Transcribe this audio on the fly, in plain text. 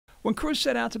When crews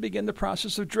set out to begin the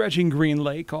process of dredging Green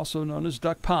Lake, also known as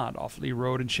Duck Pond, off Lee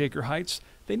Road in Shaker Heights,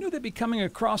 they knew they'd be coming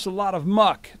across a lot of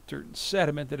muck, dirt and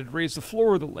sediment that had raised the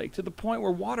floor of the lake to the point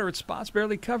where water at spots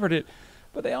barely covered it.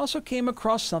 But they also came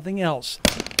across something else.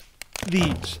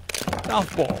 These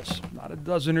golf balls, not a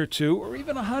dozen or two, or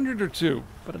even 100 or two,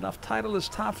 but enough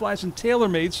Titleist top flies and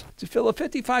TaylorMades to fill a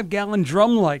 55-gallon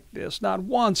drum like this, not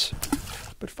once,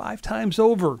 but 5 times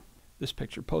over. This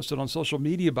picture posted on social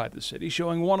media by the city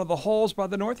showing one of the holes by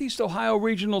the Northeast Ohio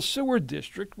Regional Sewer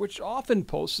District, which often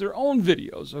posts their own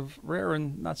videos of rare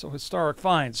and not so historic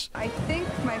finds. I think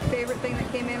my favorite thing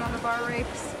that came in on the bar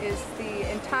rakes is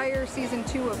the entire season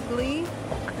 2 of Glee,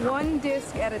 one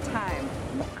disc at a time.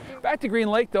 Back to Green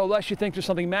Lake, though, lest you think there's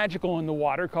something magical in the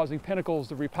water causing pinnacles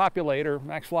to repopulate or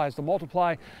max flies to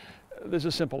multiply, there's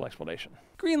a simple explanation.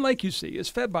 Green Lake, you see, is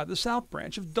fed by the south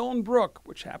branch of Doan Brook,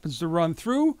 which happens to run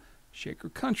through Shaker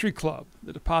Country Club.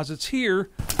 The deposits here,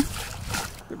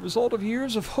 the result of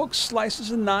years of hooks,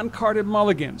 slices, and non-carded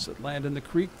mulligans that land in the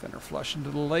creek, then are flushed into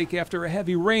the lake after a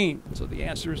heavy rain. So the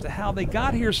answer as to how they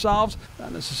got here solves,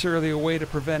 not necessarily a way to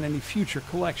prevent any future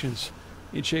collections.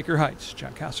 In Shaker Heights,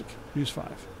 John Kosick, News 5.